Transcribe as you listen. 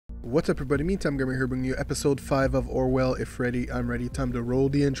What's up, everybody? Meantime Gamer here, bringing you episode 5 of Orwell. If ready, I'm ready. Time to roll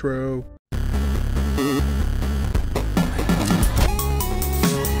the intro.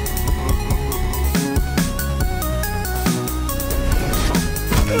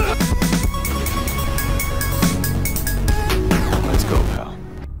 Let's go, pal.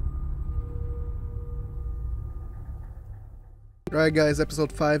 Alright guys,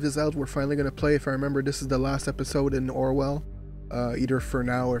 episode 5 is out. We're finally going to play. If I remember, this is the last episode in Orwell. Either for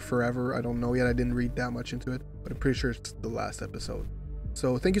now or forever. I don't know yet. I didn't read that much into it, but I'm pretty sure it's the last episode.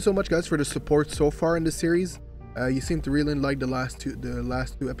 So thank you so much, guys, for the support so far in this series. You seem to really like the last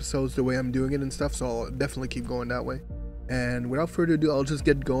two episodes, the way I'm doing it and stuff. So I'll definitely keep going that way. And without further ado, I'll just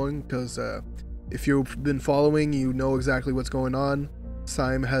get going because if you've been following, you know exactly what's going on.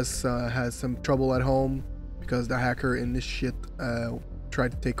 Syme has some trouble at home because the hacker in this shit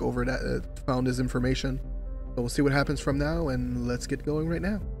tried to take over that, found his information. So we'll see what happens from now, and let's get going right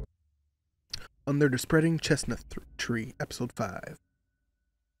now. Under the Spreading Chestnut Tree, episode 5.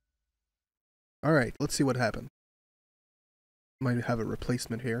 Alright, let's see what happened. Might have a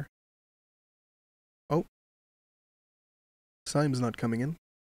replacement here. Oh. Syme's not coming in.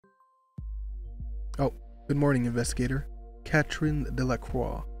 Oh, good morning, investigator. Catherine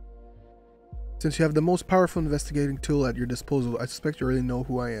Delacroix. Since you have the most powerful investigating tool at your disposal, I suspect you already know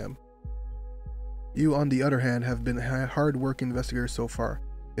who I am. You, on the other hand, have been a hard-working investigator so far.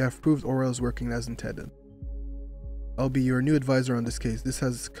 You have proved Orwell's working as intended. I'll be your new advisor on this case. This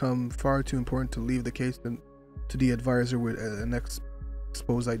has come far too important to leave the case to the advisor with an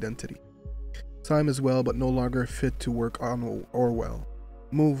exposed identity. Syme is well, but no longer fit to work on Orwell.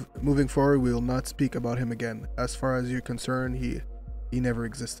 Moving forward, we will not speak about him again. As far as you're concerned, he never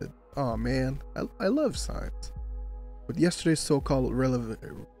existed. Aw, man, I love Syme. With yesterday's so-called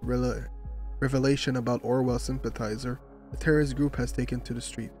revelation about Orwell sympathizer, the terrorist group has taken to the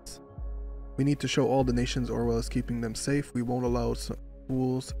streets. We need to show all the nations Orwell is keeping them safe. We won't allow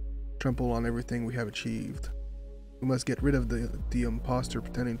fools trample on everything we have achieved. We must get rid of the imposter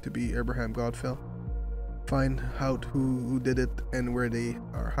pretending to be Abraham Godfell. Find out who did it and where they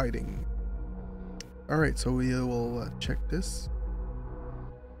are hiding. Alright, so we will check this.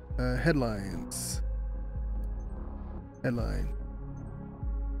 Headlines. Headline.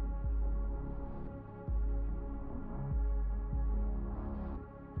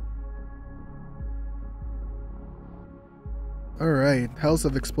 Alright, house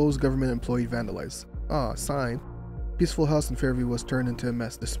of exposed government employee vandalized. Ah, sign. Peaceful house in Fairview was turned into a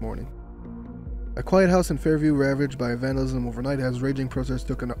mess this morning. A quiet house in Fairview ravaged by vandalism overnight as raging protesters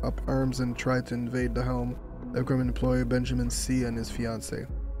took up arms and tried to invade the home of government employee Benjamin C. and his fiancée.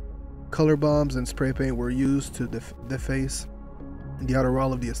 Color bombs and spray paint were used to deface the outer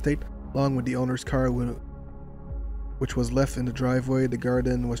wall of the estate, along with the owner's car, which was left in the driveway. The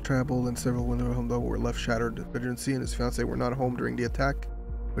garden was trampled and several windows were left shattered. Benjamin C. and his fiancée were not home during the attack,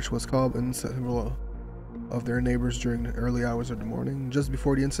 which was called in several of their neighbors during the early hours of the morning. Just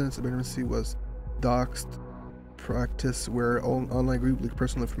before the incident, Benjamin C. was doxxed, practice where online group leaked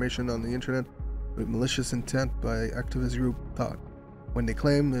personal information on the internet with malicious intent by activist group Thought, when they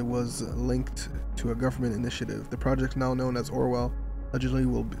claimed it was linked to a government initiative. The project, now known as Orwell, allegedly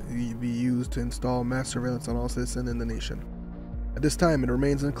will be used to install mass surveillance on all citizens in the nation. At this time, it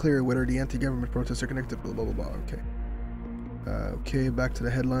remains unclear whether the anti-government protests are connected, blah blah blah blah. Okay. Okay, back to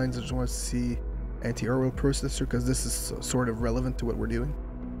the headlines. I just want to see anti-Orwell protester because this is sort of relevant to what we're doing.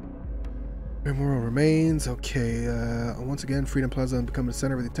 Memorial remains. Okay, once again, Freedom Plaza has become the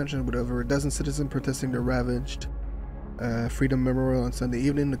center of attention with over a dozen citizens protesting the ravaged Freedom Memorial on Sunday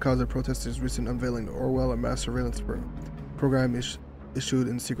evening. The cause of protesters' recent unveiling the Orwell, a mass surveillance program issued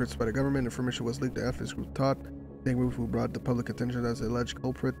in secrets by the government. Information was leaked to activist group Thought, the group who brought to public attention as the alleged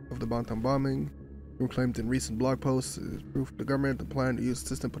culprit of the Bantam bombing. Who claimed in recent blog posts is proof the government the plan to use the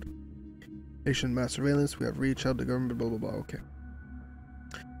system for nation mass surveillance. We have reached out to the government, blah blah blah. Okay.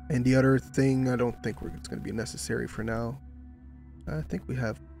 And the other thing, I don't think it's going to be necessary for now. I think we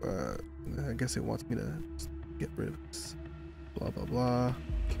have, I guess it wants me to get rid of this. Blah blah blah.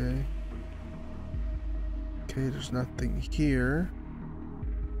 Okay. Okay, there's nothing here.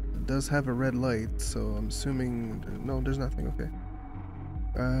 It does have a red light, so I'm assuming no, there's nothing. Okay.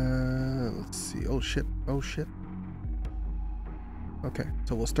 Let's see. Oh shit. Oh shit. Okay,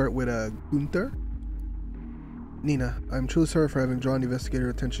 so we'll start with Gunther. Nina, I'm truly sorry for having drawn investigator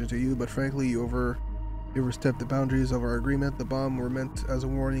attention to you, but frankly, you overstepped the boundaries of our agreement. The bomb were meant as a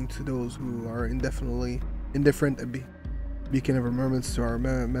warning to those who are indifferent. A beacon of remembrance to our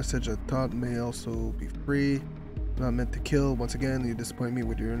message. A thought may also be free, not meant to kill. Once again, you disappoint me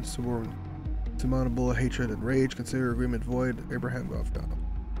with your insurmountable hatred and rage. Consider agreement void. Abraham Godfell.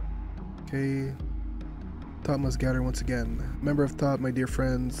 Okay. Thought must gather once again. Member of Thought, my dear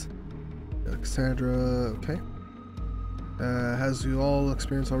friends. Alexandra, okay. As you all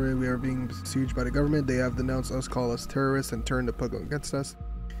experienced already, we are being besieged by the government. They have denounced us, called us terrorists, and turned the pug against us.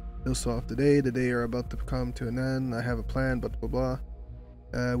 They'll solve the day are about to come to an end. I have a plan, but blah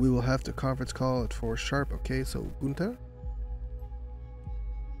blah. We will have the conference call at 4 sharp. Okay, so Gunther.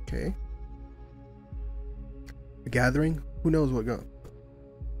 Okay. The gathering? Who knows what go?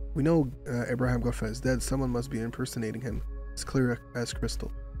 We know Abraham Goffin is dead. Someone must be impersonating him. It's clear as crystal.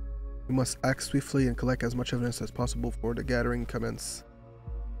 We must act swiftly and collect as much evidence as possible before the gathering commence.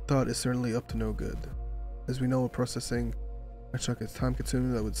 Thought is certainly up to no good. As we know, processing a chunk is time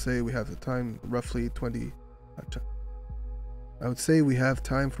consuming. I would say we have the time roughly 20. I would say we have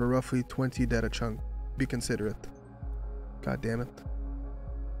time for roughly 20 data chunk. Be considerate. God damn it.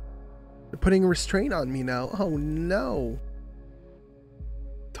 They're putting a restraint on me now. Oh no.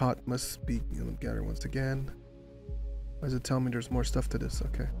 Thought must be gathered once again. Why does it tell me there's more stuff to this?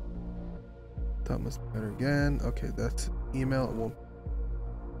 Okay. Thought must be gathered again. Okay, that's email. It won't.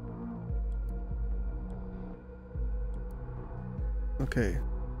 Okay.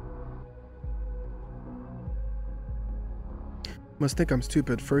 Must think I'm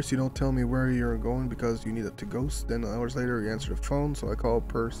stupid. First, you don't tell me where you're going because you need it to ghost. Then hours later, you answer the phone, so I call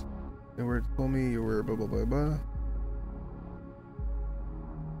Purse. They were told me you were blah blah blah blah.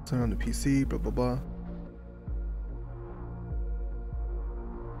 Turn on the PC, blah blah blah.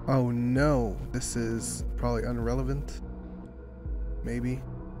 Oh no, this is probably irrelevant. Maybe.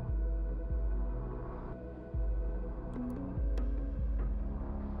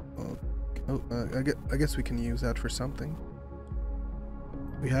 Oh, I guess we can use that for something.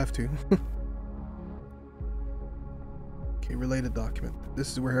 We have to. Okay, related document.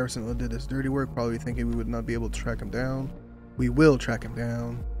 This is where Harrison did his dirty work, probably thinking we would not be able to track him down. We will track him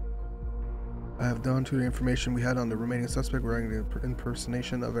down. I have done to the information we had on the remaining suspect regarding the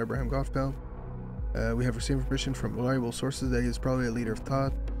impersonation of Abraham Goffin. We have received information from reliable sources that he is probably a leader of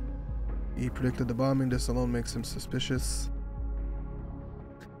thought. He predicted the bombing. This alone makes him suspicious.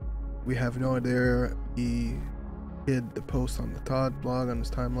 We have no idea he hid the post on the Todd blog on his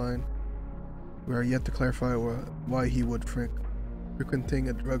timeline. We are yet to clarify why he would frequenting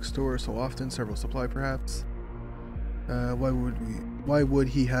a drugstore so often, several supply perhaps. Why would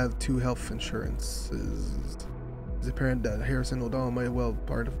he have 2 health insurances? It's apparent that Harrison O'Donnell might well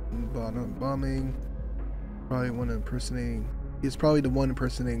part of bombing. He's probably the one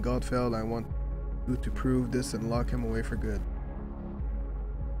impersonating Godfeld. I want you to prove this and lock him away for good.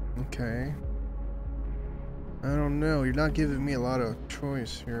 Okay. I don't know. You're not giving me a lot of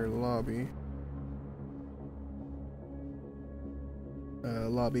choice here, lobby.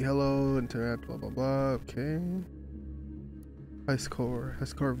 Lobby, hello, internet, blah blah blah. Okay. High score. High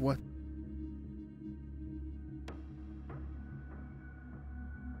score of what?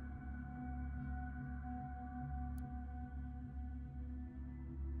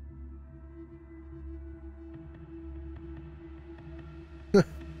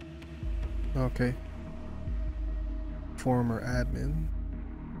 Okay. Former admin.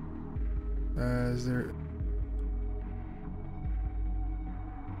 Is there...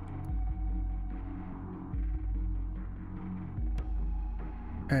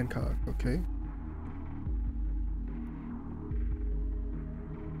 Hancock, okay.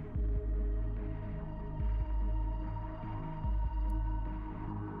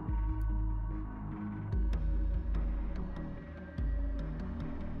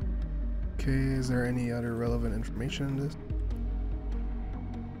 Okay, is there any other relevant information in this?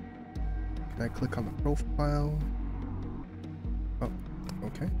 Can I click on the profile? Oh,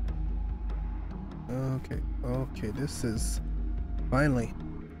 okay. Okay, this is finally.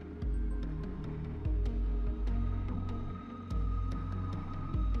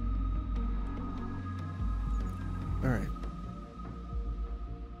 Alright.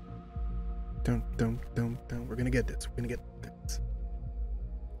 Don't. We're gonna get this. We're gonna get this.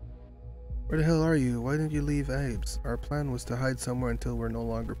 Where the hell are you? Why didn't you leave Abe's? Our plan was to hide somewhere until we're no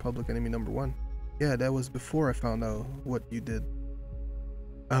longer public enemy number 1. Yeah, that was before I found out what you did.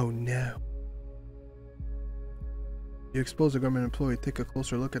 Oh no. You exposed a government employee. Take a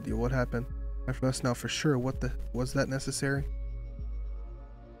closer look at what happened. After us now for sure. Was that necessary?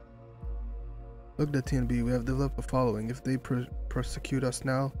 Look at TNB. We have developed a following. If they prosecute us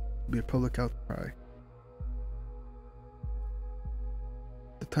now, it'll be a public outcry.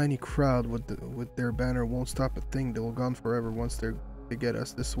 The tiny crowd with their banner won't stop a thing. They'll gone forever once they get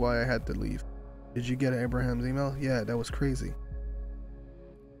us. This is why I had to leave. Did you get Abraham's email? Yeah, that was crazy.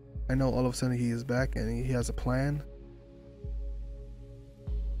 I know all of a sudden he is back and he has a plan.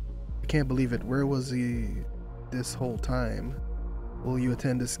 can't believe it. Where was he this whole time? Will you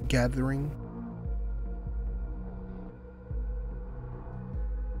attend this gathering?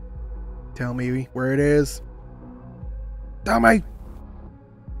 Tell me where it is. Tell me!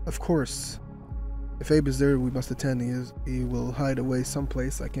 Of course. If Abe is there, we must attend. He will hide away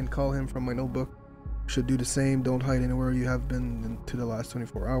someplace. I can call him from my notebook. Should do the same. Don't hide anywhere you have been into the last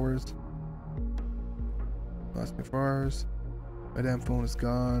 24 hours. Last 24 hours. My damn phone is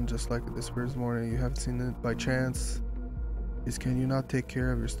gone, just like it disappeared this morning. You haven't seen it by chance. Please, can you not take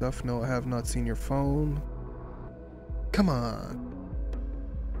care of your stuff? No, I have not seen your phone. Come on.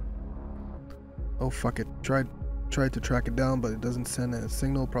 Oh, fuck it. Tried to track it down, but it doesn't send a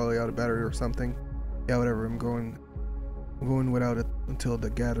signal. Probably out of battery or something. Yeah, whatever. I'm going without it until the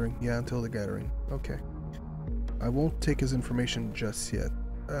gathering. Yeah, until the gathering. Okay. I won't take his information just yet.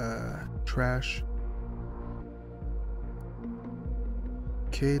 Trash.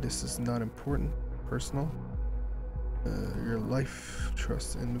 Okay, this is not important. Personal. Your life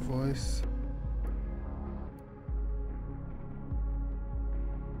trust invoice.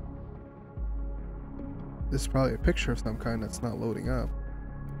 This is probably a picture of some kind that's not loading up.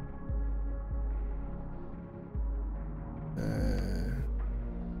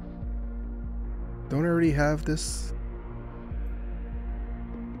 Don't I already have this?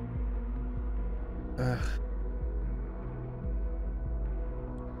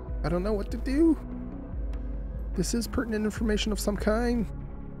 I don't know what to do. This is pertinent information of some kind.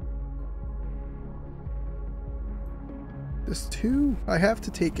 This too? I have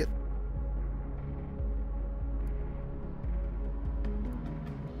to take it.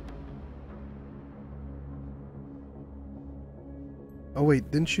 Oh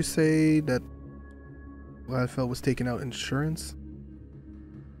wait, didn't you say that Gladfell was taking out insurance?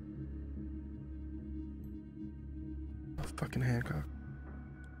 Oh, fucking Hancock.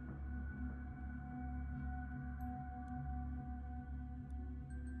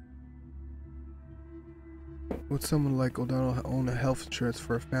 Would someone like O'Donnell own a health insurance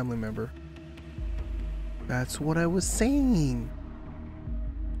for a family member? That's what I was saying.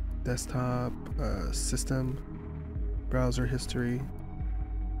 Desktop, system, browser history,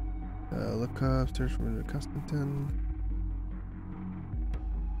 look up, search for Customton.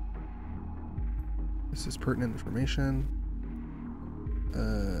 This is pertinent information.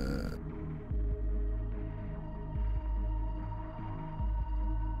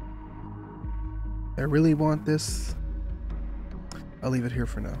 I really want this. I'll leave it here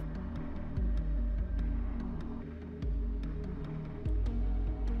for now.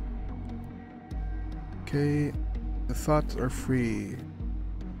 Okay, the thoughts are free.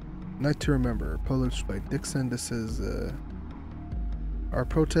 Night to Remember, published by Dixon. This is our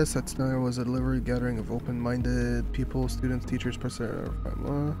protest at Chestnut was a deliberate gathering of open-minded people, students, teachers, Professor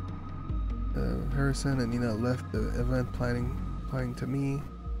Harrison and Nina left the event planning to me.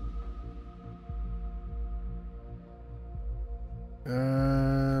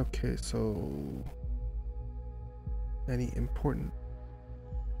 Okay, so any important?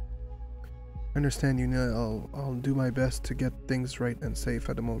 I understand you know I'll do my best to get things right and safe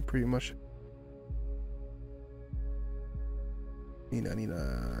at the moment, pretty much. Nina, I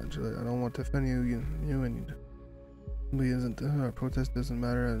don't want to offend you and somebody isn't. Our protest doesn't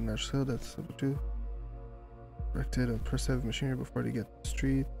matter, and our show that's simple too. Directed a perceptive machinery before they get to the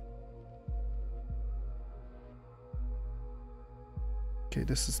street. Okay,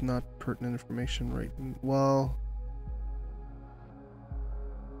 this is not pertinent information, right? Well,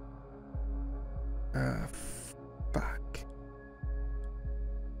 fuck.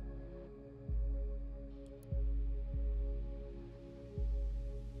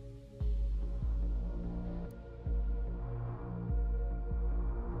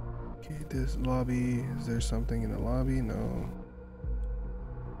 Okay, this lobby. Is there something in the lobby? No.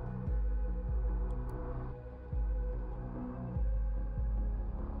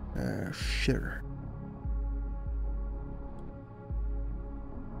 Shitter.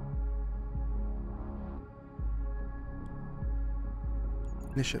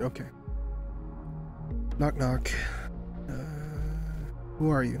 Initiate, okay. Knock knock. Who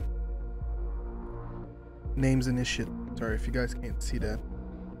are you? Name's Initiate. Sorry if you guys can't see that.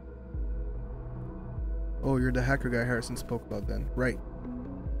 Oh, you're the hacker guy Harrison spoke about then. Right.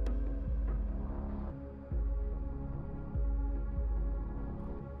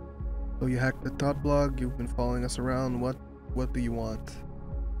 So you hacked the Thought blog, you've been following us around. What do you want?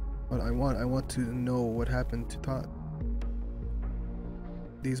 What I want to know what happened to Thought.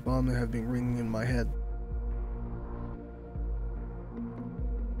 These bombs have been ringing in my head.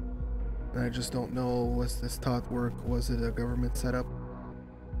 And I just don't know, was this Thought work? Was it a government setup?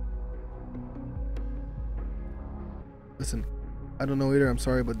 Listen, I don't know either, I'm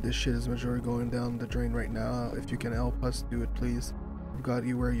sorry, but this shit is majority going down the drain right now. If you can help us, do it, please. We've got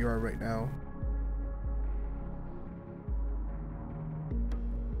you where you are right now.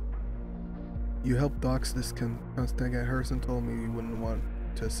 You helped dox this constant guy. Harrison told me you wouldn't want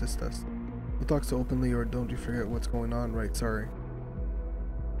to assist us. We'll talk so openly, or don't you forget what's going on, right? Sorry.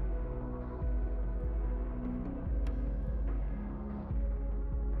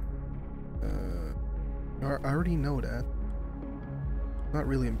 I already know that. Not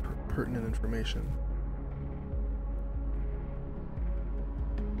really pertinent information.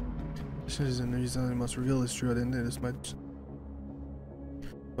 This is the reason I must reveal his true identity as much.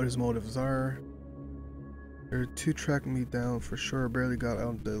 What his motives are. There are two tracking me down for sure. Barely got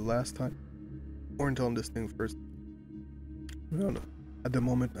out the last time. Or until I'm this thing first. No. At the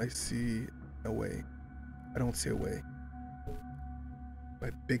moment, I see a way. I don't see a way. My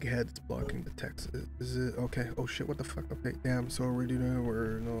big head's blocking the text. Is it okay? Oh shit! What the fuck? Okay, damn. So we're doing.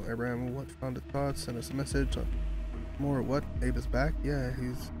 We're no Abraham. What found the thoughts? Send us a message. More what? Abe is back. Yeah,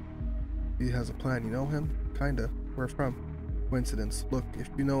 he has a plan. You know him? Kinda. Where from? Coincidence. Look, if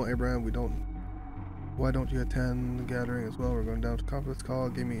you know Abraham, we don't. Why don't you attend the gathering as well? We're going down to conference call.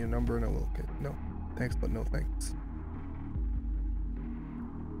 Give me your number and I will. Okay. No, thanks, but no thanks.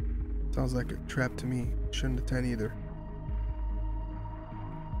 Sounds like a trap to me. Shouldn't attend either.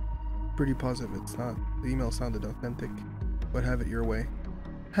 Pretty positive it's not. The email sounded authentic, but have it your way.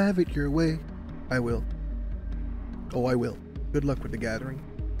 Have it your way. I will. Oh, I will. Good luck with the gathering.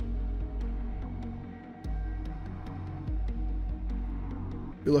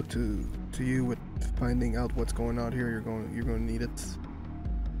 Good luck to you with finding out what's going on here. You're going to need it.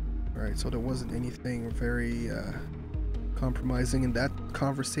 All right. So there wasn't anything very compromising in that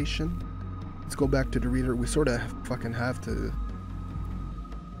conversation. Let's go back to the reader. We sort of fucking have to.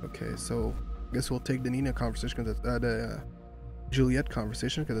 Okay, so I guess we'll take the Nina conversation, because the Juliet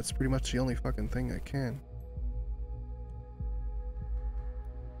conversation, because that's pretty much the only fucking thing I can.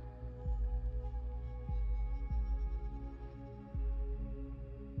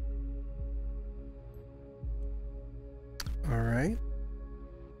 All right,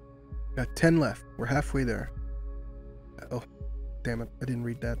 got 10 left. We're halfway there. Oh, damn it! I didn't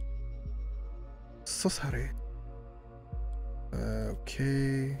read that. So sorry.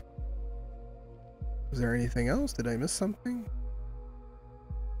 Okay. Was there anything else? Did I miss something?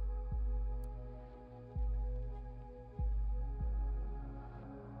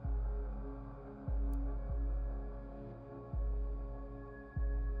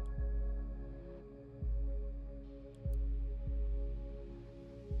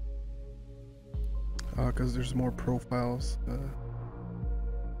 Because there's more profiles.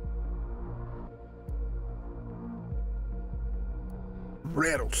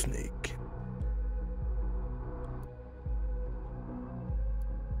 Rattlesnake.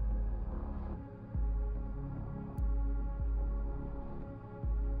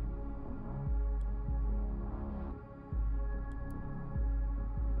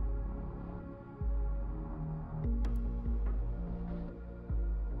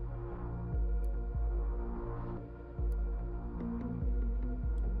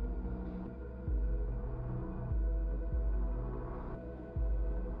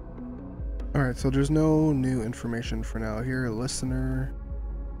 Alright, so there's no new information for now. Here, listener.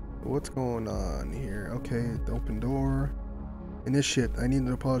 What's going on here? Okay, the open door. Initiate. I need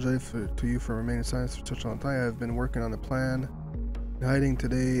to apologize to you for remaining silent for such a long time. I have been working on a plan. In hiding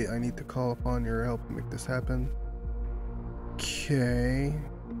today, I need to call upon your help to make this happen. Okay.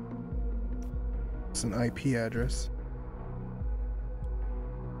 It's an IP address.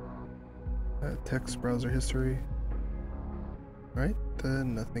 Text browser history. Alright,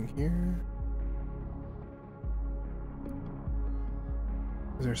 nothing here.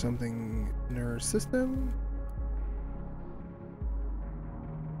 Is there something in our system?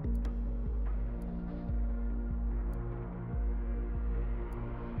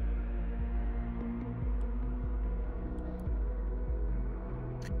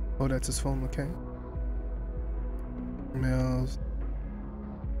 Oh, that's his phone, okay. Emails.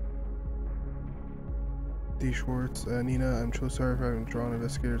 D. Schwartz, Nina, I'm so sorry for having drawn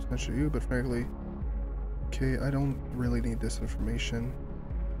investigators' attention to you, but frankly, okay, I don't really need this information.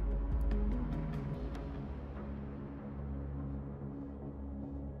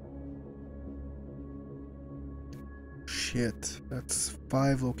 Shit, that's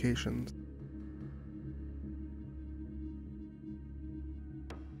 5 locations.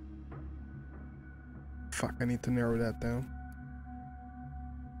 Fuck, I need to narrow that down.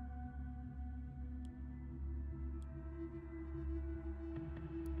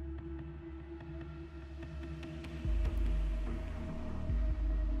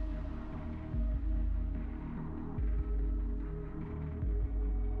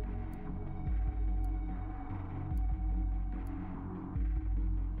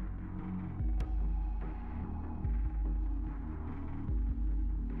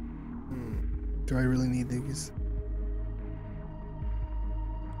 Do I really need these?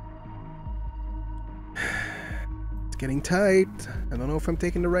 It's getting tight. I don't know if I'm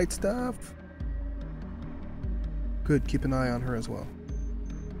taking the right stuff. Good, keep an eye on her as well.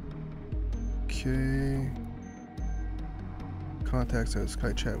 Okay. Contacts at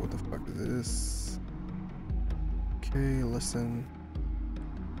Sky Chat, what the fuck is this? Okay, listen.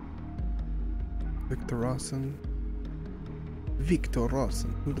 Victor Rawson. Victor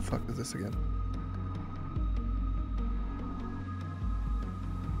Rawson. Who the fuck is this again?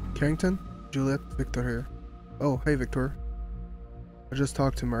 Carrington? Juliet? Victor here. Oh, hey Victor. I just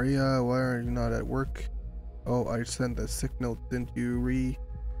talked to Maria. Why are you not at work? Oh, I sent a sick note, didn't you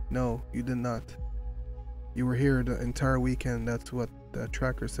No, you did not. You were here the entire weekend, that's what the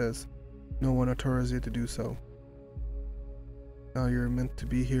tracker says. No one authorized you to do so. Now you're meant to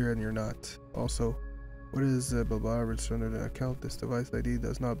be here and you're not. Also, what is blah blah registered under an account? This device ID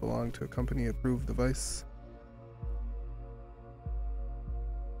does not belong to a company approved device.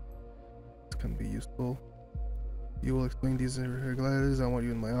 This can be useful. You will explain these irregularities. I want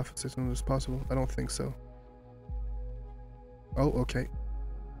you in my office as soon as possible. I don't think so. Oh, okay.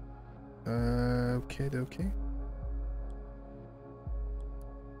 Okay.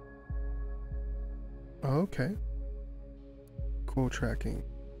 Okay. Quote tracking.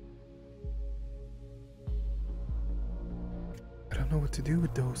 I don't know what to do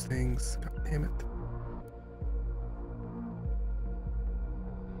with those things. God damn it.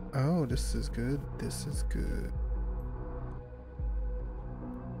 Oh, this is good. This is good.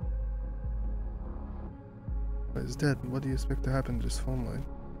 It's dead. What do you expect to happen to this phone line?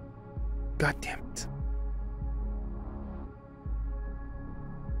 God damn it.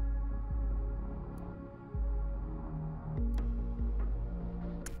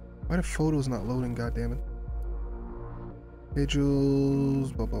 Why the photo's not loading, god damn it? Hey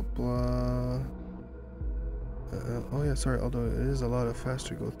Jules, blah blah blah. Oh yeah, sorry, although it is a lot of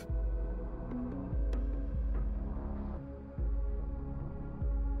faster go.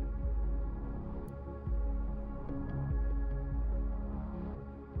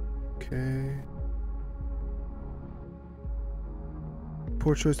 Okay.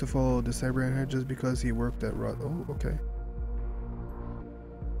 Poor choice to follow the Cyberman head just because he worked at Rod. Oh, okay.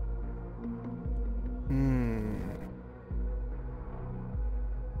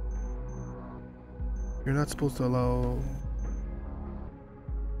 You're not supposed to allow...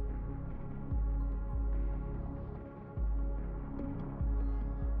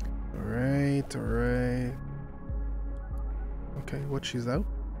 Alright. Okay, what, she's out?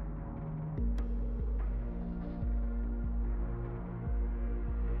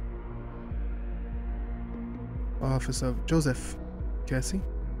 Office of Joseph. Cassie?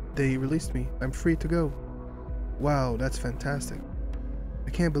 They released me. I'm free to go. Wow, that's fantastic. I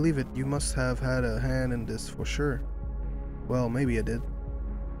can't believe it. You must have had a hand in this for sure. Well, maybe I did.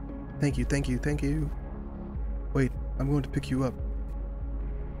 Thank you. Wait, I'm going to pick you up.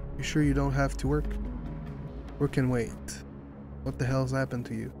 You sure you don't have to work? Work can wait. What the hell's happened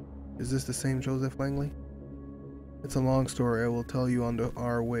to you? Is this the same Joseph Langley? It's a long story. I will tell you on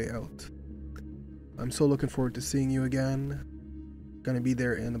our way out. I'm so looking forward to seeing you again. Gonna be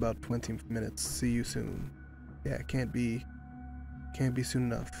there in about 20 minutes. See you soon. Yeah, can't be soon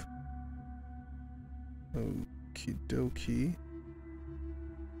enough. Okie dokie.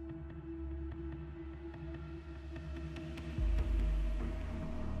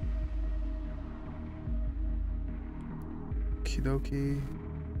 Okie dokie.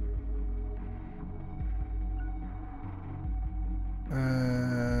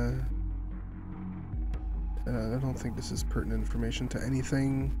 I don't think this is pertinent information to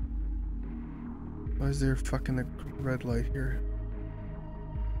anything. Why is there fucking a red light here?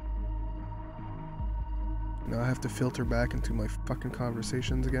 Now I have to filter back into my fucking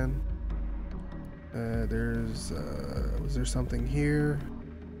conversations again. Was there something here?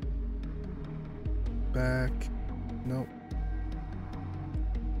 Back. Nope.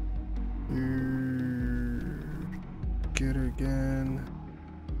 Get her again.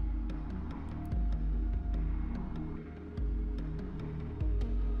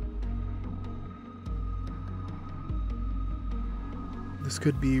 This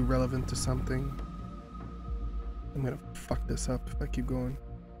could be relevant to something. I'm gonna fuck this up if I keep going.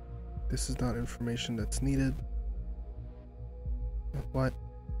 This is not information that's needed. What?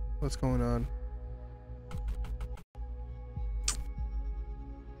 What's going on?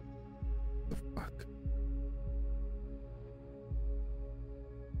 The fuck?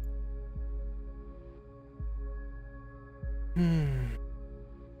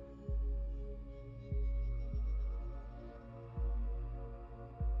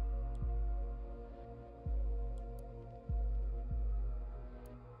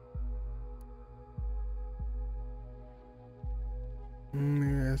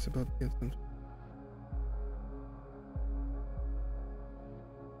 Yes, about kids.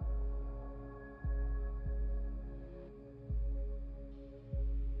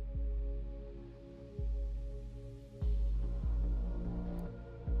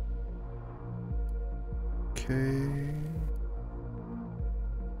 Okay.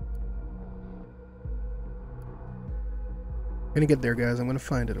 I'm gonna get there, guys. I'm gonna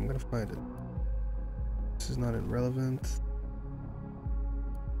find it. This is not irrelevant.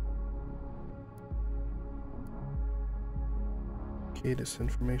 Okay, this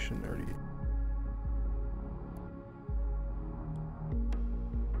information already.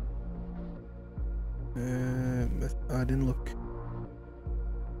 I didn't look.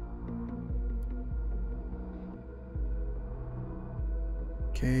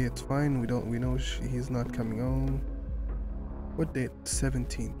 Okay, it's fine. We know he's not coming home. What date?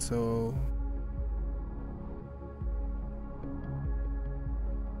 17th. So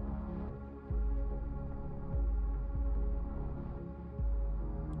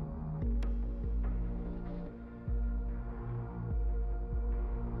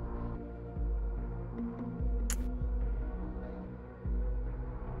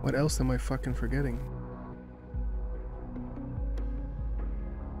what else am I fucking forgetting?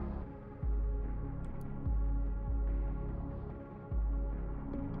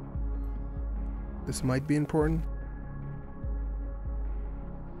 This might be important.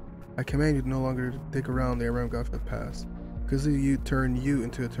 I command you to no longer take around the Aram Godfrey Pass. Because you turn you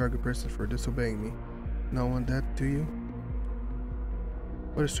into a target person for disobeying me. Not want that, do you?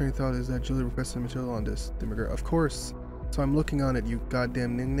 What a strange thought is that Julie requested material on this, Dimmiger. Of course. So I'm looking on it, you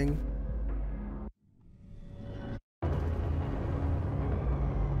goddamn ning ning.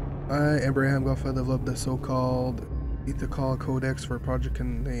 I, Abraham Godfrey, developed the so-called Ethicol Codex for a project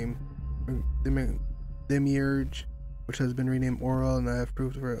named Demiurge, which has been renamed Orwell, and I have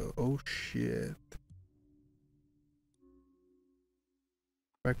proved for it. Oh shit.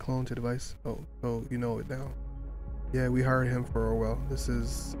 Right clone to device. Oh, you know it now. Yeah, we hired him for Orwell. This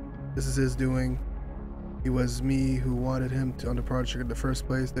is his doing. It was me who wanted him on the project in the first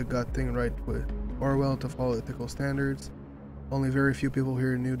place that got things right with Orwell to follow ethical standards. Only very few people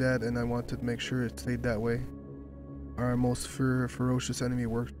here knew that, and I wanted to make sure it stayed that way. Our most ferocious enemy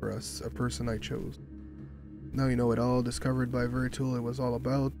worked for us, a person I chose. Now you know it all, discovered by very tool it was all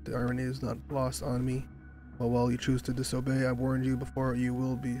about. The irony is not lost on me. But while you choose to disobey, I warned you before, you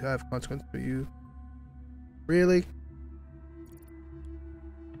will have consequences for you. Really?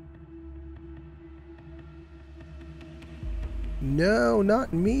 No,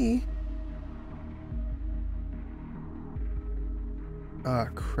 not me. Ah,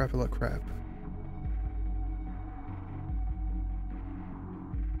 crap, crap.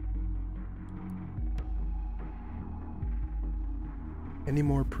 Any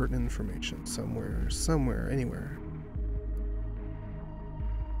more pertinent information? Somewhere, anywhere.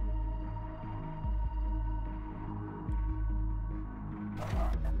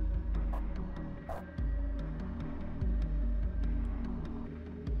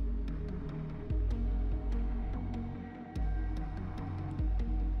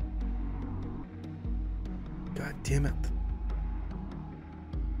 God damn it.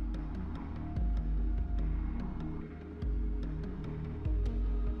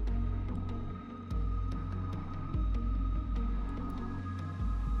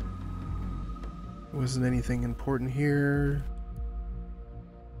 Wasn't anything important here.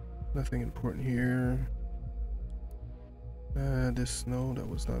 Nothing important here. No, that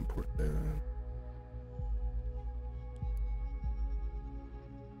was not important.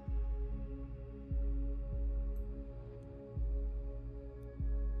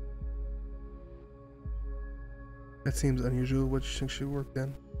 That seems unusual. What do you think should work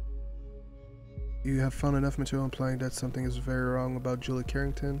then? You have found enough material implying that something is very wrong about Julie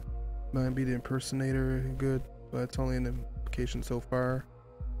Carrington. Might be the impersonator, good, but it's only an implication so far.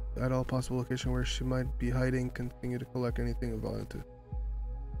 At all possible location where she might be hiding, continue to collect anything of value to.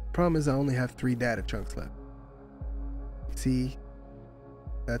 Problem is I only have 3 data chunks left. See?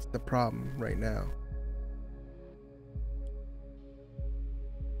 That's the problem right now.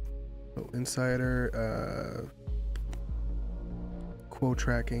 So insider, quote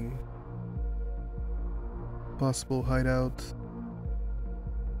tracking, possible hideout.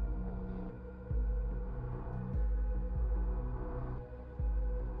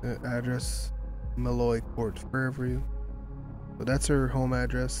 Address, Malloy Court, Fairview. So that's her home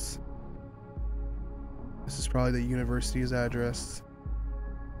address. This is probably the university's address.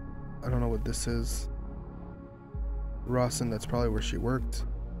 I don't know what this is. Rawson, that's probably where she worked.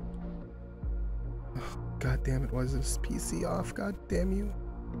 Oh, God damn it, why is this PC off? God damn you.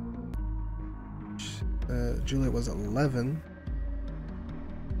 Juliet was 11.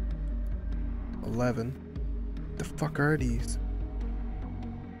 11. The fuck are these?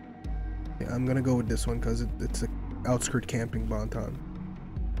 Yeah, I'm gonna go with this one because it's a outskirt camping bonton.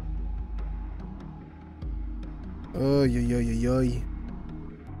 Oh, yoy.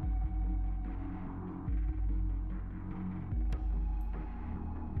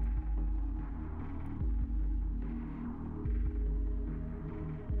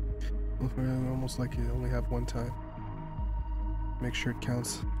 Almost like you only have one time. Make sure it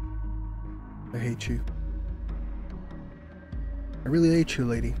counts. I hate you. I really hate you,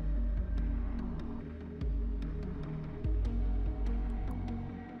 lady.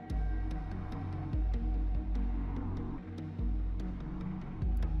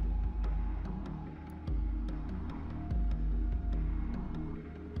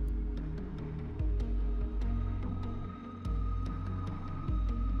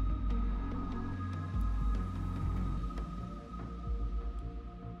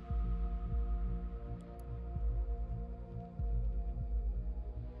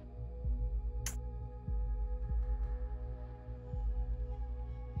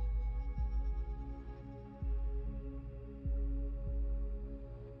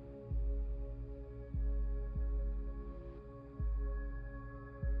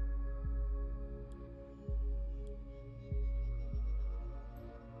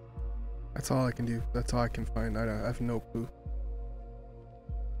 That's all I can do. That's all I can find. I have no clue.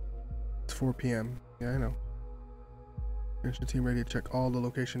 It's 4 p.m. Yeah, I know. Finish the team ready to check all the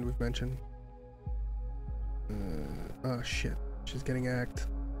locations we've mentioned. Oh shit. She's getting hacked.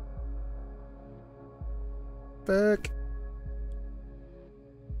 Fuck.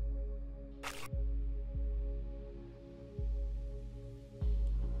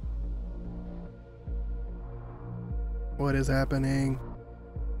 What is happening?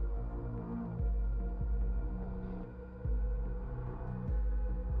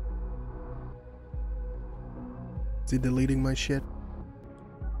 Is he deleting my shit?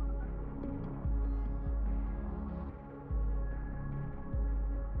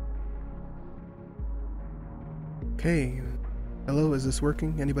 Okay. Hello, is this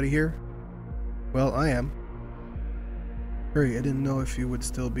working? Anybody here? Well, I am. Hurry, I didn't know if you would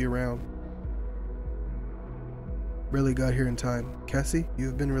still be around. Barely got here in time. Cassie,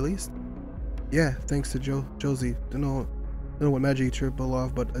 you've been released? Yeah, thanks to Josie. Don't know what magic you tried to pull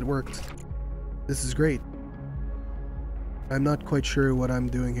off, but it worked. This is great. I'm not quite sure what I'm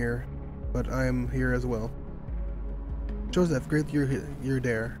doing here, but I am here as well. Joseph, great you're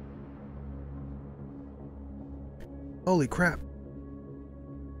there. Holy crap.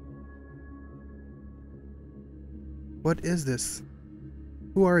 What is this?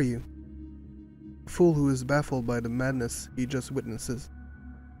 Who are you? A fool who is baffled by the madness he just witnesses.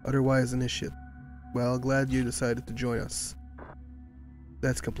 Otherwise an idiot. Well, glad you decided to join us.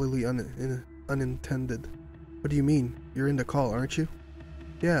 That's completely unintended. What do you mean? You're in the call, aren't you?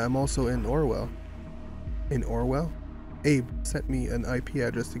 Yeah, I'm also in Orwell. In Orwell? Abe sent me an IP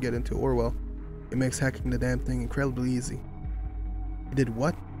address to get into Orwell. It makes hacking the damn thing incredibly easy. You did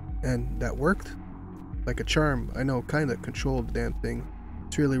what? And that worked? Like a charm. I know, kinda controlled the damn thing.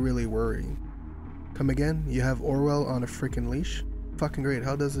 It's really worrying. Come again? You have Orwell on a freaking leash? Fucking great.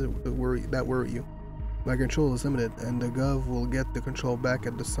 How does it worry you? My control is limited, and the Gov will get the control back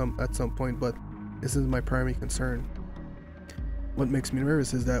at some point, but this is my primary concern. What makes me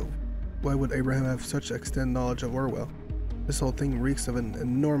nervous is that why would Abraham have such extended knowledge of Orwell? This whole thing reeks of an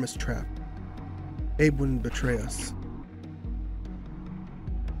enormous trap. Abe wouldn't betray us.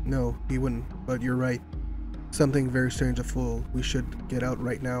 No, he wouldn't, but you're right. Something very strange afoot. We should get out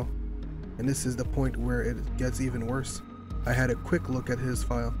right now. And this is the point where it gets even worse. I had a quick look at his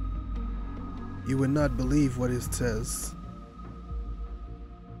file. You would not believe what it says.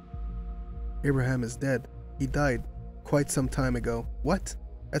 Abraham is dead. He died quite some time ago. What?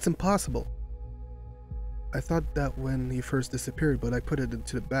 That's impossible. I thought that when he first disappeared, but I put it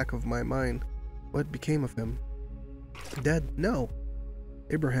into the back of my mind. What became of him? Dead? No.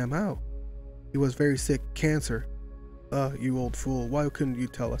 Abraham, how? He was very sick. Cancer. You old fool. Why couldn't you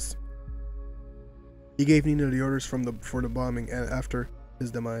tell us? He gave Nina the orders for the bombing and after his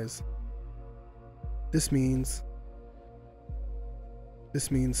demise. This means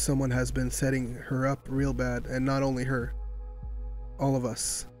someone has been setting her up real bad, and not only her. All of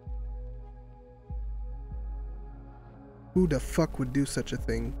us. Who the fuck would do such a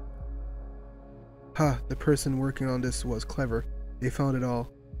thing? Ha, the person working on this was clever. They found it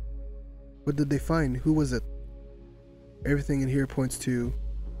all. What did they find? Who was it? Everything in here points to...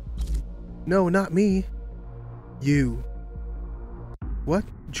 No, not me. You. What?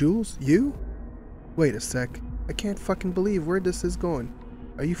 Jules? You? Wait a sec. I can't fucking believe where this is going.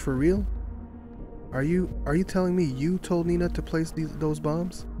 Are you for real? Are you telling me you told Nina to place those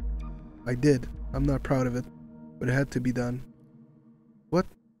bombs? I did. I'm not proud of it, but it had to be done. What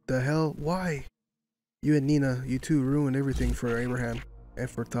the hell? Why? You and Nina, you two ruined everything for Abraham and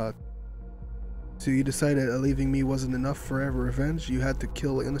for Todd. So you decided that leaving me wasn't enough for revenge? You had to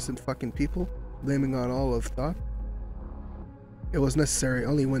kill innocent fucking people, blaming on all of Todd? It was necessary.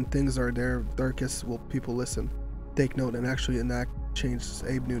 Only when things are their darkest will people listen, take note, and actually enact changes.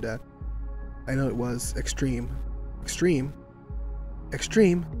 Abe knew that. I know it was extreme. Extreme?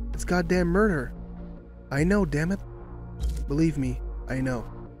 Extreme? It's goddamn murder. I know, damn it. Believe me, I know.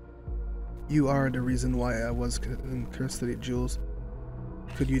 You are the reason why I was in custody, Jules.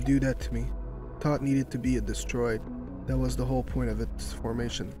 Could you do that to me? Todd needed to be destroyed. That was the whole point of its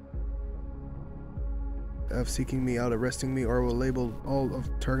formation. Of seeking me out, arresting me, or will label all of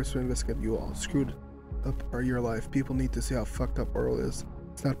the targets to investigate you all. Screwed up your life. People need to see how fucked up Orwell is.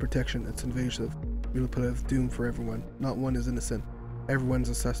 It's not protection, it's invasive. We'll put a doom for everyone. Not one is innocent. Everyone's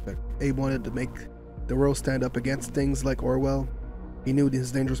a suspect. Abe wanted to make the world stand up against things like Orwell. He knew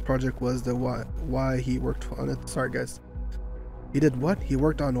his dangerous project was the why he worked on it. Sorry guys. He did what? He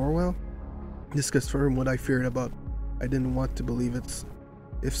worked on Orwell? This confirmed what I feared about. I didn't want to believe it.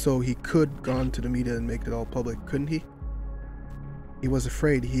 If so, he could gone to the media and make it all public, couldn't he? He was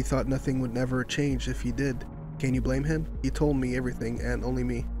afraid. He thought nothing would never change if he did. Can you blame him? He told me everything, and only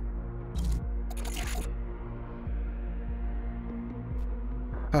me.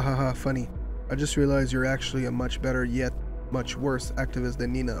 Ha ha ha, funny. I just realized you're actually a much better, yet much worse activist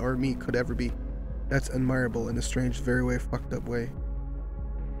than Nina or me could ever be. That's admirable in a strange, very way fucked up way.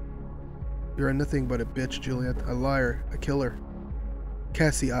 You're nothing but a bitch, Juliet. A liar. A killer.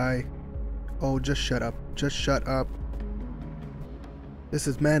 Cassie, Oh, just shut up. Just shut up. This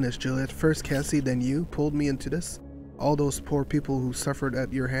is madness, Juliet. First Cassie, then you pulled me into this? All those poor people who suffered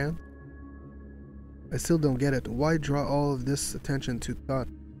at your hand? I still don't get it. Why draw all of this attention to Todd?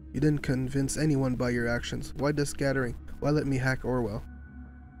 You didn't convince anyone by your actions. Why this gathering? Why let me hack Orwell?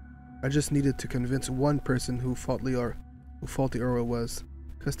 I just needed to convince one person who faulty Orwell was.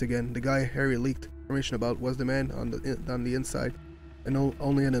 Cussed again. The guy Harry leaked information about was the man on the inside, and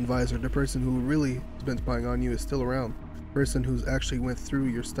only an advisor. The person who really has been spying on you is still around. The person who's actually went through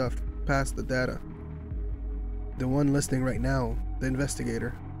your stuff, passed the data. The one listening right now, the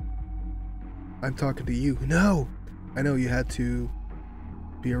investigator. I'm talking to you. No! I know you had to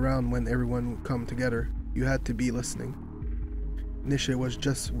be around when everyone would come together. You had to be listening. Initially, it was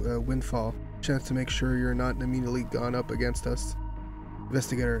just a windfall. Chance to make sure you're not immediately gone up against us.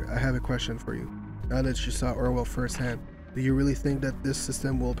 Investigator, I have a question for you. Now that you saw Orwell firsthand, do you really think that this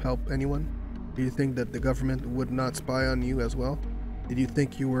system will help anyone? Do you think that the government would not spy on you as well? Did you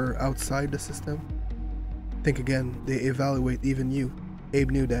think you were outside the system? Think again. They evaluate even you.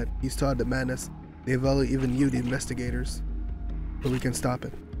 Abe knew that. He saw the madness. They evaluate even you, the investigators. But we can stop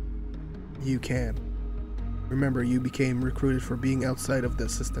it. You can. Remember, you became recruited for being outside of the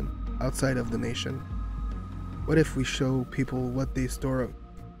system, outside of the nation. What if we show people what they store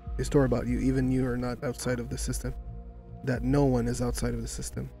about you, even you are not outside of the system? That no one is outside of the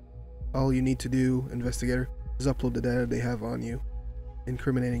system. All you need to do, investigator, is upload the data they have on you,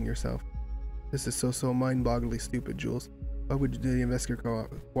 incriminating yourself. This is so mind-bogglingly stupid, Jules. Why would the investigator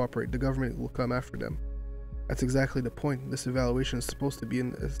cooperate? The government will come after them. That's exactly the point. This evaluation is supposed to be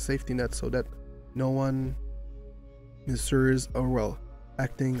a safety net so that no one misses Orwell.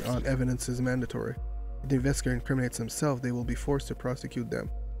 Acting on evidence is mandatory. If the investigator incriminates himself, they will be forced to prosecute them.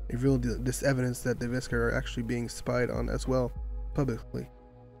 Reveal this evidence that the investigator are actually being spied on as well, publicly.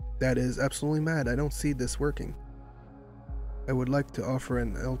 That is absolutely mad. I don't see this working. I would like to offer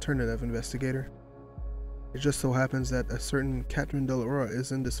an alternative, investigator. It just so happens that a certain Catherine Delora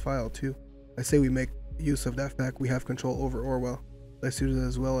is in this file too. I say we make use of that fact. We have control over Orwell. Let's use it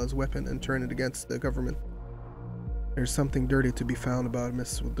as well as weapon and turn it against the government. There's something dirty to be found about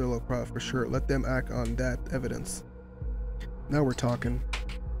Miss Delacroix for sure. Let them act on that evidence. Now we're talking.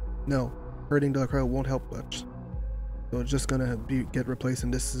 No, hurting Delacroix won't help much. So it's just gonna get replaced,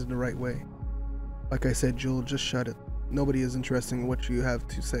 and this is the right way. Like I said, Jewel, just shut it. Nobody is interested in what you have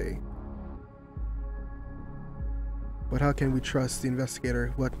to say. But how can we trust the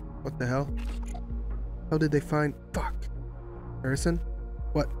investigator? What the hell? How did they find... Fuck! Harrison?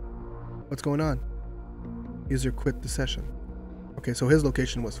 What's going on? User quit the session. Okay, so his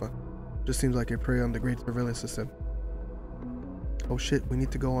location was fun. Just seems like a prey on the great surveillance system. Oh shit, we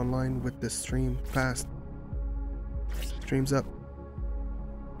need to go online with this stream fast. Stream's up.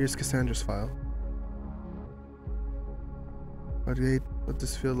 Here's Cassandra's file. Let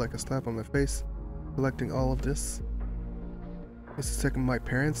this feel like a slap on my face. collecting all of this. It's attacking my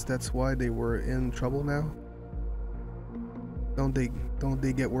parents. That's why they were in trouble now. Don't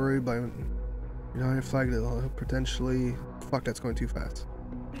they get worried by a flag that potentially? Fuck, that's going too fast.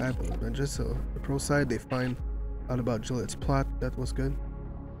 And just the pro side, they find out about Juliet's plot. That was good.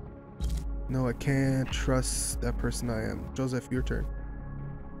 No, I can't trust that person. I am Joseph. Your turn.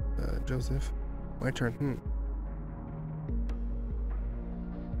 Joseph, my turn.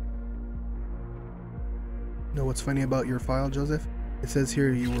 Know what's funny about your file, Joseph? It says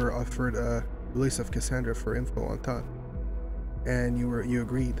here you were offered a release of Cassandra for info on Todd, and you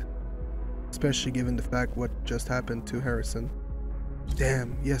agreed, especially given the fact what just happened to Harrison.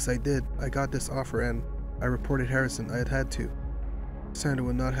 Damn, yes I did. I got this offer and I reported Harrison. I had to. Cassandra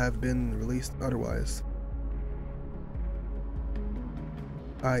would not have been released otherwise.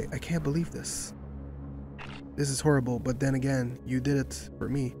 I can't believe this. This is horrible, but then again, you did it for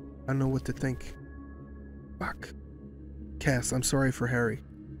me. I don't know what to think. Fuck. Cass, I'm sorry for Harry.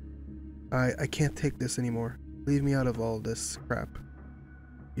 I can't take this anymore. Leave me out of all this crap.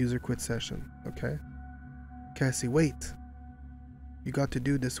 User quit session, okay? Cassie, wait. You got to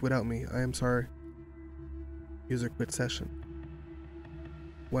do this without me. I am sorry. User quit session.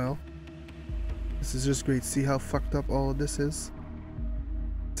 Well, this is just great. See how fucked up all of this is?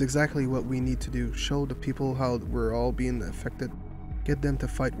 It's exactly what we need to do. Show the people how we're all being affected. Get them to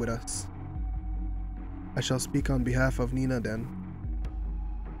fight with us. I shall speak on behalf of Nina then.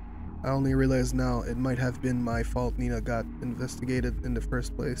 I only realize now it might have been my fault Nina got investigated in the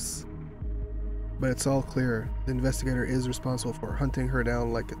first place. But it's all clear. The investigator is responsible for hunting her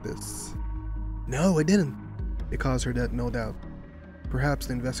down like this. No, I didn't. It caused her death, no doubt. Perhaps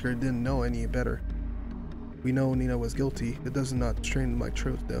the investigator didn't know any better. We know Nina was guilty. It does not strain my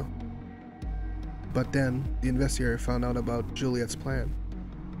truth, though. But then, the investigator found out about Juliet's plan.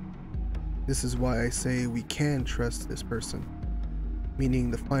 This is why I say we can trust this person. Meaning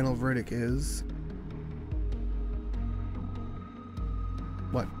the final verdict is...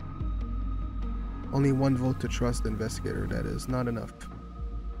 what? Only one vote to trust the investigator, that is not enough.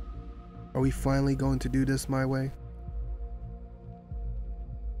 Are we finally going to do this my way?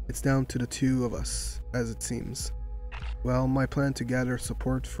 It's down to the two of us, as it seems. Well, my plan to gather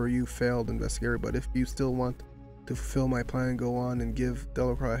support for you failed, investigator, but if you still want to fulfill my plan, go on and give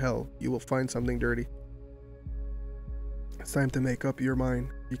Delacroix hell. You will find something dirty. It's time to make up your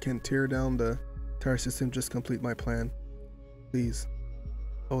mind. You can tear down the entire system, just complete my plan. Please.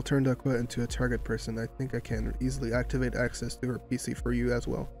 I will turn Delacroix into a target person. I think I can easily activate access to her PC for you as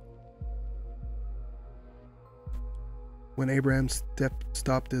well. When Abraham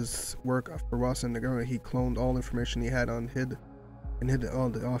stopped his work for Ross and the government, he cloned all information he had on hid all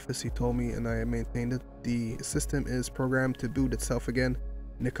the office. He told me, and I maintained it. The system is programmed to boot itself again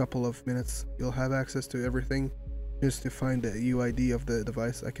in a couple of minutes. You'll have access to everything. Just to find the UID of the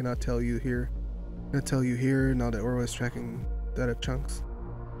device. I cannot tell you here. I'm gonna tell you here now that Orwell is tracking data chunks.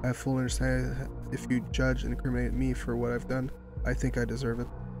 I have full understanding. If you judge and incriminate me for what I've done, I think I deserve it.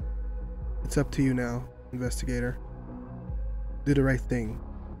 It's up to you now, investigator. Do the right thing.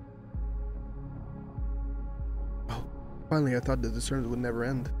 Oh, finally, I thought the discernment would never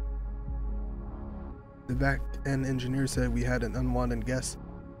end. The back-end engineer said we had an unwanted guest.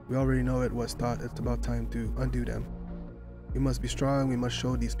 We already know it was thought. It's about time to undo them. We must be strong. We must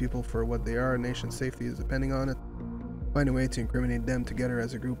show these people for what they are. Our nation's safety is depending on it. Find a way to incriminate them together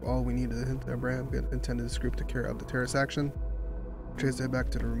as a group. All we need is a hint that Abraham intended this group to carry out the terrorist action. Trace it back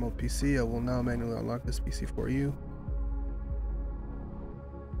to the remote PC. I will now manually unlock this PC for you.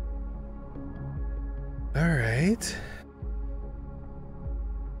 Alright.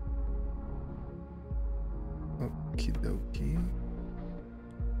 Okie dokie.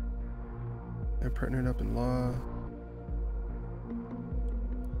 I partnered up in law.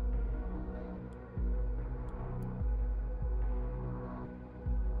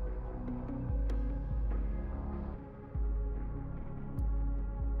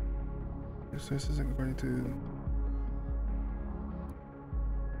 So this isn't according to...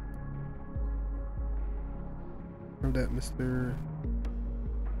 From that, Mr.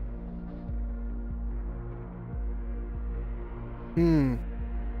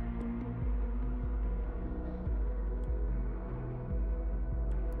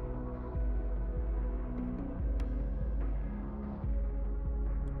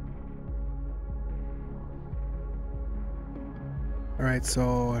 Alright,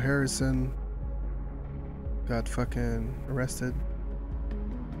 so Harrison got fucking arrested.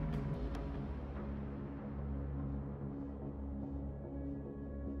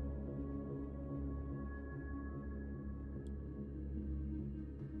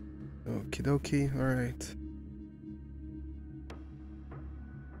 Okie dokie. Alright.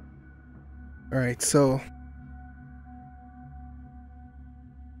 Alright, so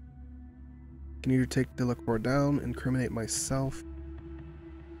can either take Delacroix down, incriminate myself,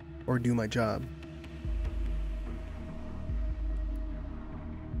 or do my job.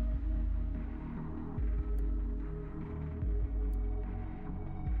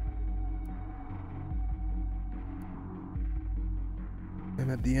 I'm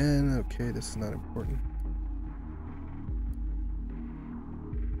at the end. Okay, this is not important.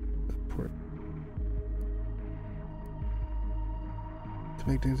 To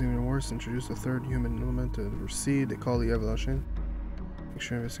make things even worse, introduce a third human element to recede. They call the evolution. Make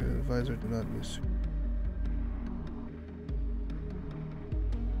sure investigative advisor do not miss.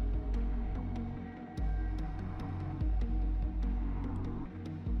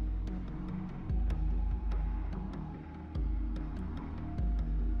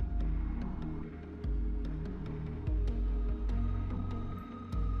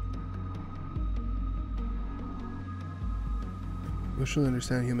 We should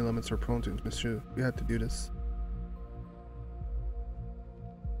understand human elements are prone to mischief. We had to do this.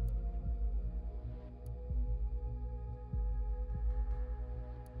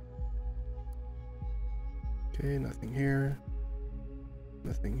 Okay, nothing here.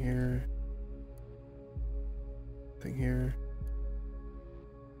 Nothing here. Nothing here.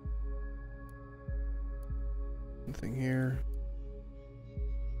 Nothing here.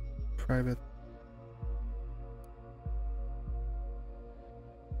 Private.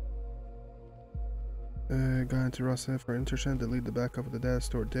 Got into Rosetta for internship, delete the backup of the data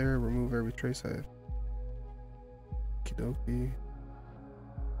stored there, remove every trace I have. Okie dokie.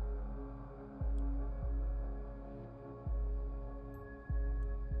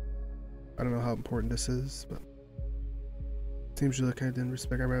 I don't know how important this is, but seems like I didn't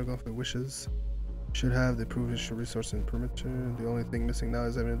respect our off my wishes. Should have the approved resource and permission. The only thing missing now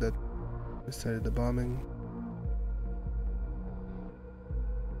is evidence that decided the bombing.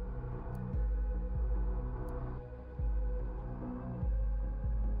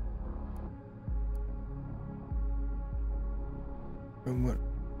 From what?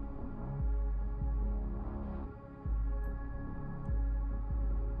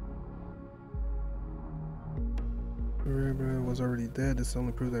 Ribra was already dead. This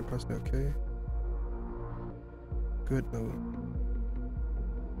only proves that possibly okay. Good, no.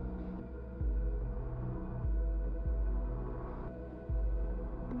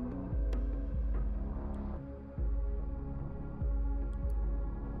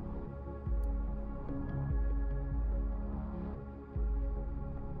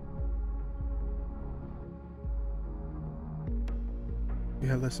 You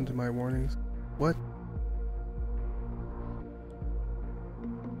have listened to my warnings. What?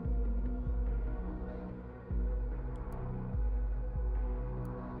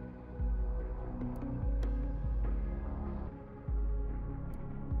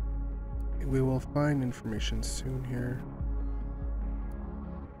 We will find information soon here.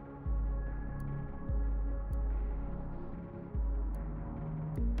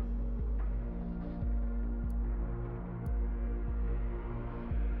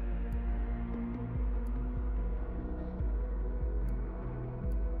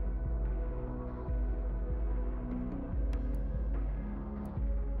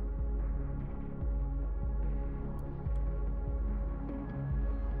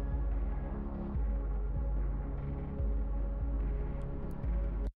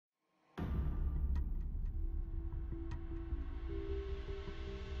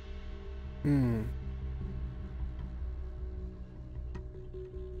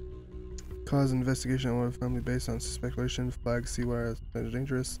 Cause investigation on one family based on speculation. Flag CY as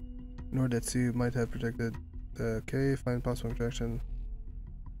dangerous. Nor that C might have protected the K. Find possible interaction.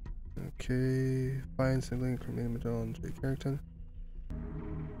 Okay. Find sibling criminal Magellan and J. Carrington.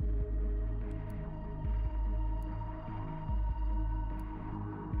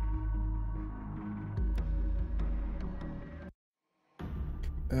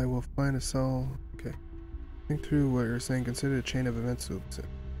 I will find a cell. Okay. Think through what you're saying. Consider a chain of events.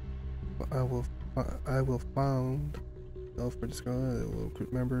 I will found for discovery. It will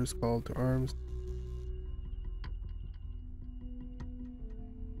recruit members called to arms.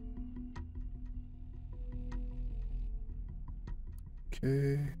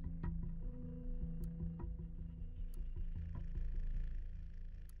 Okay.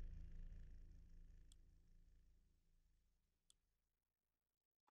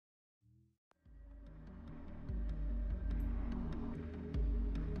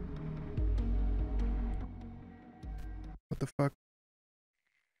 What the fuck?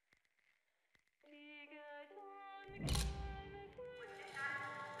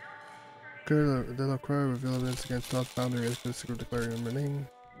 Dr. Delacroix revealed evidence against not founder as the secret declaring him name.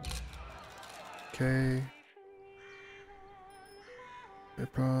 Okay. A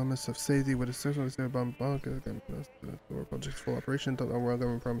promise of safety with a sexual bomb again. Project's full operation. The Orwell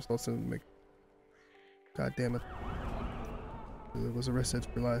government promised also to make. God damn it. It was arrested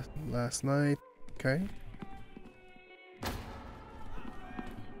for last night. Okay.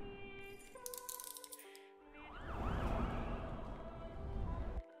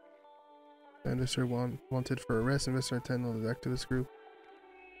 Investor wanted for arrest. Investor Tangle, the activist group.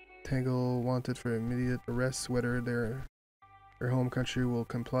 Tangle wanted for immediate arrest. Whether their home country will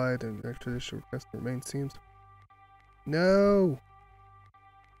comply, then their extradition request remains. Seems. No.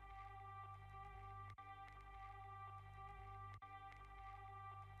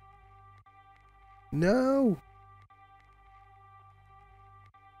 No.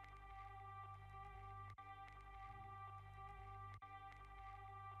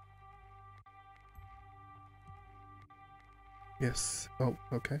 Yes. Oh,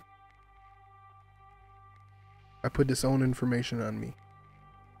 okay. I put this own information on me.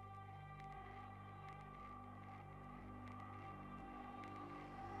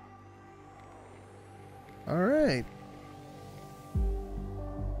 All right.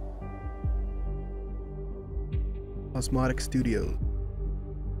 Osmotic Studio.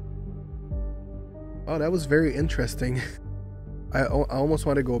 Oh, that was very interesting. I almost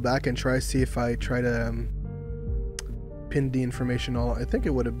want to go back and try see if I try to pin the information all. I think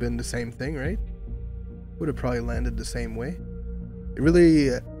it would have been the same thing, right? Would have probably landed the same way. It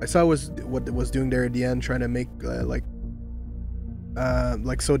really, I saw was what it was doing there at the end, trying to make like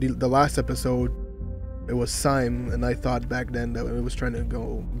so the last episode, it was Syme, and I thought back then that it was trying to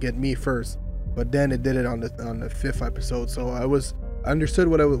go get me first, but then it did it on the 5th episode. So I understood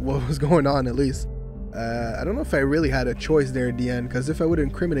what was going on at least. I don't know if I really had a choice there at the end, because if I would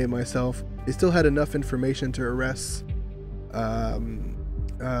incriminate myself, they still had enough information to arrest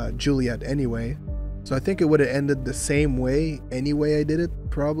Juliet anyway. So I think it would have ended the same way anyway I did it,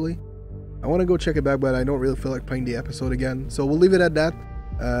 probably. I want to go check it back, but I don't really feel like playing the episode again. So we'll leave it at that.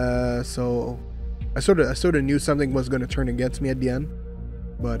 So I sort of knew something was going to turn against me at the end.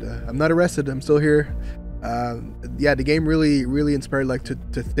 But I'm not arrested. I'm still here. Yeah, the game really inspired like to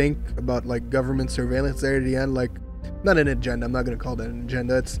think about like government surveillance there at the end. Like, not an agenda. I'm not going to call that an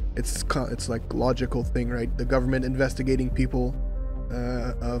agenda. It's like logical thing, right? The government investigating people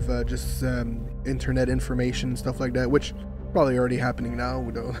of just internet information, stuff like that, which probably already happening now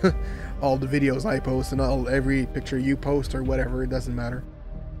with all the videos I post and every picture you post or whatever. It doesn't matter.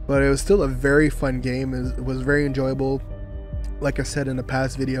 But it was still a very fun game. It was very enjoyable. Like I said in the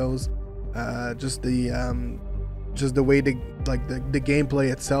past videos, just the way the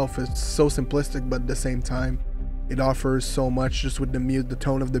gameplay itself is so simplistic, but at the same time it offers so much, just with the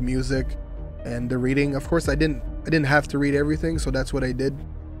tone of the music and the reading. Of course I didn't have to read everything, so that's what I did,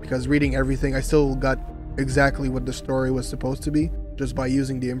 because reading everything I still got exactly what the story was supposed to be, just by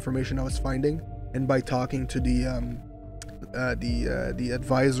using the information I was finding and by talking to the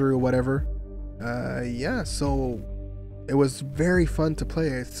advisor or whatever. Yeah, so it was very fun to play.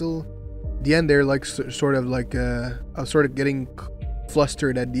 It's still the end there, like sort of like I was sort of getting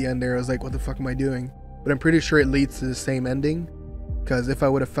flustered at the end there. I was like, what the fuck am I doing? But I'm pretty sure it leads to the same ending, because if I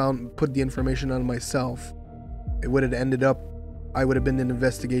would have put the information on myself, it would have ended up, I would have been in an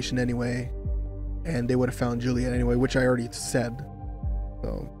investigation anyway, and they would have found Juliet anyway, which I already said.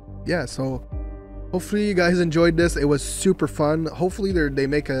 So yeah, so hopefully you guys enjoyed this. It was super fun. Hopefully they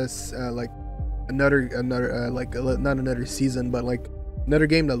make us like another like not another season, but like another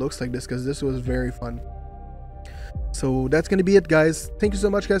game that looks like this, because this was very fun. So that's gonna be it, guys. Thank you so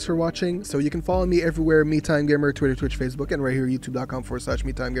much, guys, for watching. So you can follow me everywhere: MeTimeGamer, Twitter, Twitch, Facebook, and right here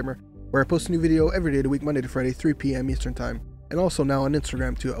youtube.com/MeTimeGamer, where I post a new video every day of the week, Monday to Friday, 3 p.m. Eastern time, and also now on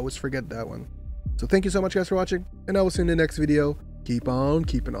Instagram too. I always forget that one. So thank you so much, guys, for watching, and I will see you in the next video. Keep on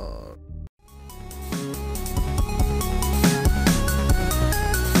keeping on.